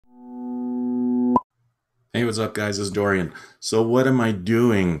Hey, what's up, guys? It's Dorian. So, what am I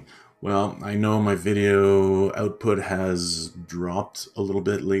doing? Well, I know my video output has dropped a little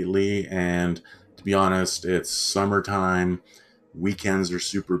bit lately, and to be honest, it's summertime. Weekends are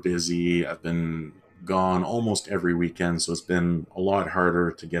super busy. I've been gone almost every weekend, so it's been a lot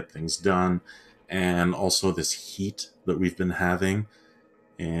harder to get things done. And also, this heat that we've been having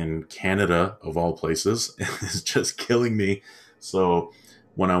in Canada, of all places, is just killing me. So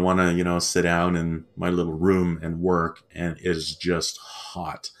when I want to, sit down in my little room and work, and it is just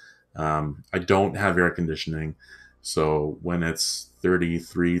hot. I don't have air conditioning. So when it's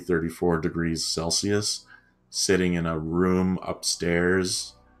 33, 34 degrees Celsius, sitting in a room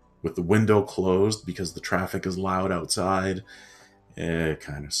upstairs with the window closed because the traffic is loud outside, it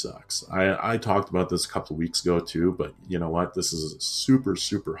kind of sucks. I talked about this a couple of weeks ago too, but you know what? This is super,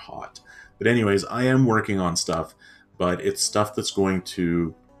 super hot. But, anyways, I am working on stuff, but it's stuff that's going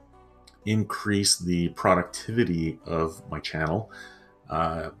to increase the productivity of my channel.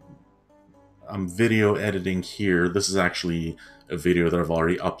 Uh, I'm video editing here. This is actually a video that I've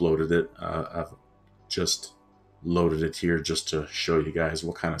already uploaded it. I've just loaded it here just to show you guys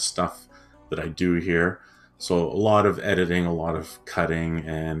what kind of stuff that I do here. So a lot of editing, a lot of cutting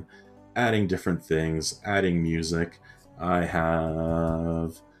and adding different things, adding music. I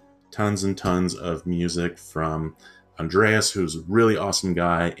have tons and tons of music from Andreas, who's a really awesome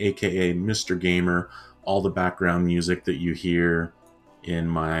guy, aka Mr. Gamer. All the background music that you hear in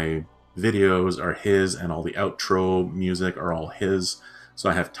my videos are his, and all the outro music are all his. So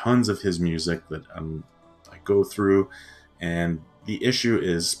I have tons of his music that I go through. And the issue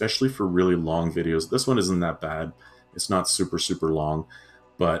is, especially for really long videos, this one isn't that bad. It's not super, super long.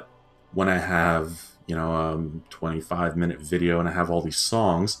 But when I have, 25-minute video and I have all these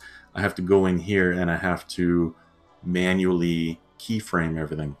songs, I have to go in here and I have to manually keyframe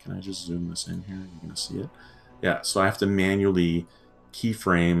everything. Can I just zoom this in here? You're going to see it. Yeah, so I have to manually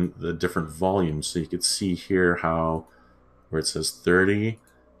keyframe the different volumes. So you could see here how, where it says 30,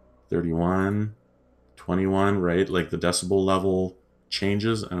 31, 21, right? Like the decibel level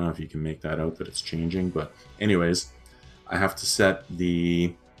changes. I don't know if you can make that out that it's changing, but anyways, I have to set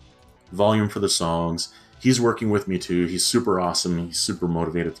the volume for the songs. He's working with me too. He's super awesome. He's super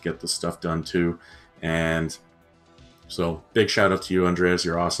motivated to get this stuff done too. And so big shout out to you, Andreas.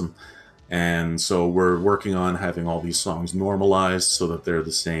 You're awesome. And so we're working on having all these songs normalized so that they're the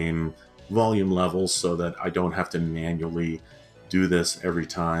same volume levels so that I don't have to manually do this every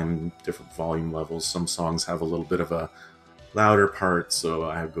time, different volume levels. Some songs have a little bit of a louder part, so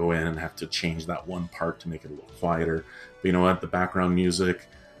I go in and have to change that one part to make it a little quieter. But you know what? The background music,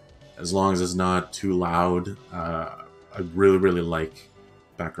 as long as it's not too loud, I really, really like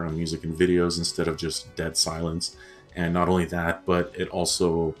background music in videos instead of just dead silence. And not only that, but it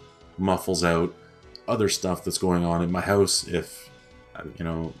also muffles out other stuff that's going on in my house. If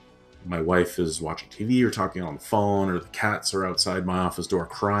my wife is watching TV or talking on the phone, or the cats are outside my office door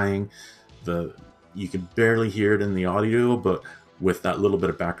crying, the you can barely hear it in the audio, but with that little bit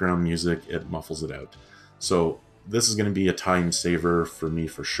of background music, it muffles it out. So this is going to be a time saver for me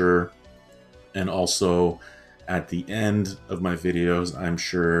for sure. And also, at the end of my videos, I'm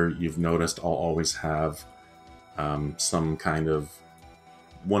sure you've noticed I'll always have some kind of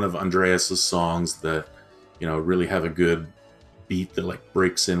one of Andreas's songs that really have a good beat that like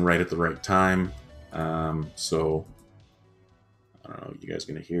breaks in right at the right time. So I don't know, you guys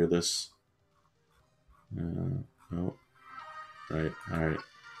gonna hear this? Oh, right, all right,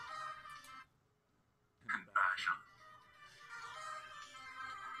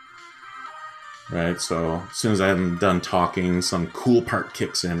 right. So as soon as I'm done talking, some cool part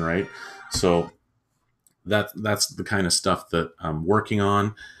kicks in, right? So that's the kind of stuff that I'm working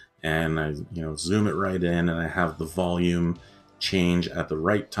on, and I zoom it right in, and I have the volume change at the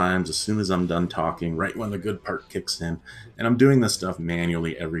right times as soon as I'm done talking, right when the good part kicks in. And I'm doing this stuff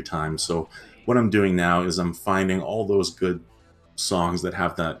manually every time. So what I'm doing now is I'm finding all those good songs that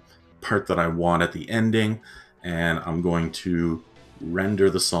have that part that I want at the ending, and I'm going to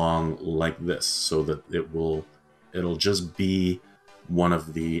render the song like this so that it'll just be one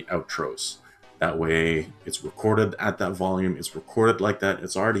of the outros. That way it's recorded at that volume, it's recorded like that,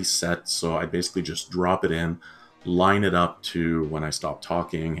 it's already set, so I basically just drop it in, line it up to when I stop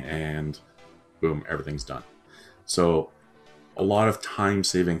talking, and boom, everything's done. So a lot of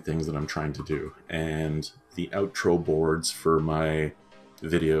time-saving things that I'm trying to do, and the outro boards for my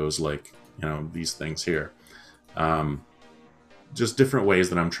videos, like these things here, um, just different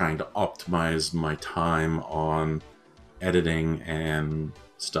ways that I'm trying to optimize my time on editing and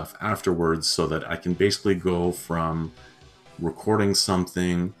stuff afterwards so that I can basically go from recording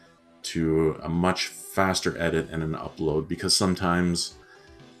something to a much faster edit and an upload, because sometimes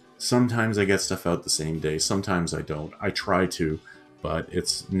I get stuff out the same day, sometimes I don't. I try to, but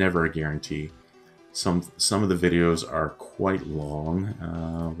it's never a guarantee. Some of the videos are quite long.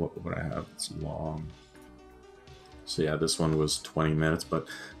 What would I have? It's long. So yeah, this one was 20 minutes, but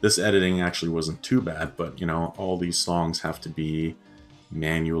this editing actually wasn't too bad. But you know, all these songs have to be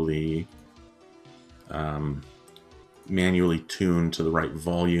manually tuned to the right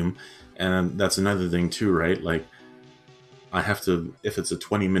volume, and that's another thing too, right? Like, I have to, if it's a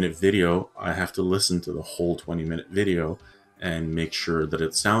 20-minute video, I have to listen to the whole 20-minute video and make sure that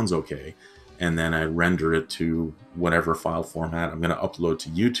it sounds okay. And then I render it to whatever file format I'm going to upload to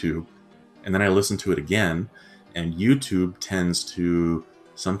YouTube. And then I listen to it again. And YouTube tends to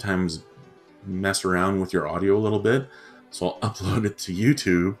sometimes mess around with your audio a little bit. So I'll upload it to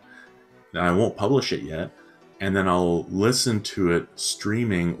YouTube. And I won't publish it yet. And then I'll listen to it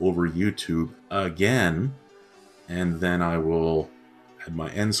streaming over YouTube again. And then I will add my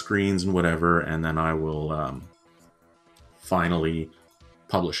end screens and whatever. And then I will finally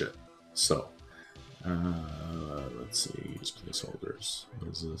publish it. So, let's see, use placeholders. What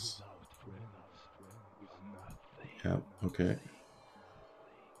is this? Yeah, okay.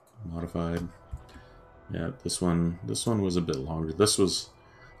 Modified. Yeah, this one was a bit longer. This was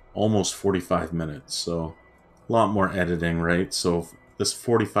almost 45 minutes, so a lot more editing, right? So this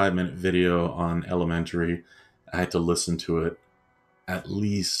 45-minute video on Elementary, I had to listen to it at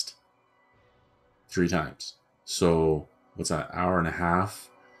least 3 times. So what's that, hour and a half,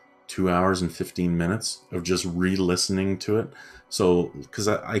 2 hours and 15 minutes of just re-listening to it. So, because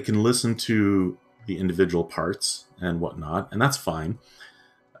I can listen to the individual parts and whatnot, and that's fine.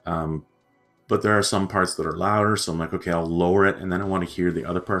 But there are some parts that are louder, so I'm like, okay, I'll lower it, and then I want to hear the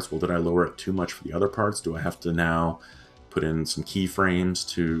other parts. Well, did I lower it too much for the other parts? Do I have to now put in some keyframes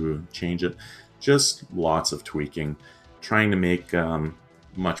to change it? Just lots of tweaking, trying to make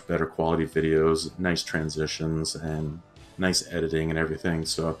much better quality videos, nice transitions, and nice editing and everything.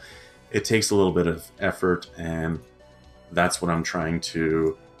 So it takes a little bit of effort, and that's what I'm trying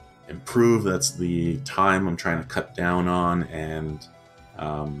to improve. That's the time I'm trying to cut down on, and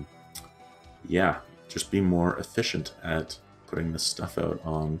yeah, just be more efficient at putting this stuff out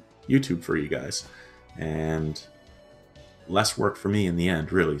on YouTube for you guys, and less work for me in the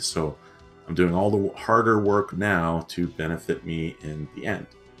end, really. So I'm doing all the harder work now to benefit me in the end.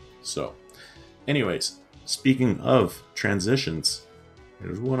 So anyways, speaking of transitions,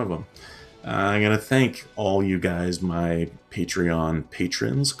 here's one of them. I'm going to thank all you guys, my Patreon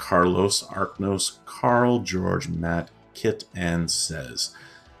patrons: Carlos, Arknos, Carl, George, Matt, Kit, and Says.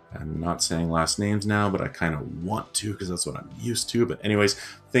 I'm not saying last names now, but I kind of want to because that's what I'm used to. But anyways,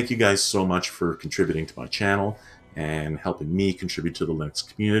 thank you guys so much for contributing to my channel and helping me contribute to the Linux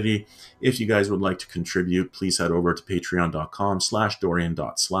community. If you guys would like to contribute, please head over to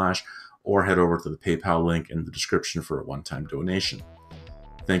patreon.com/dorian.slash or head over to the PayPal link in the description for a one-time donation.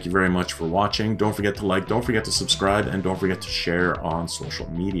 Thank you very much for watching. Don't forget to like, don't forget to subscribe, and don't forget to share on social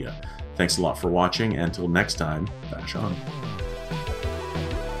media. Thanks a lot for watching, and until next time, bash on.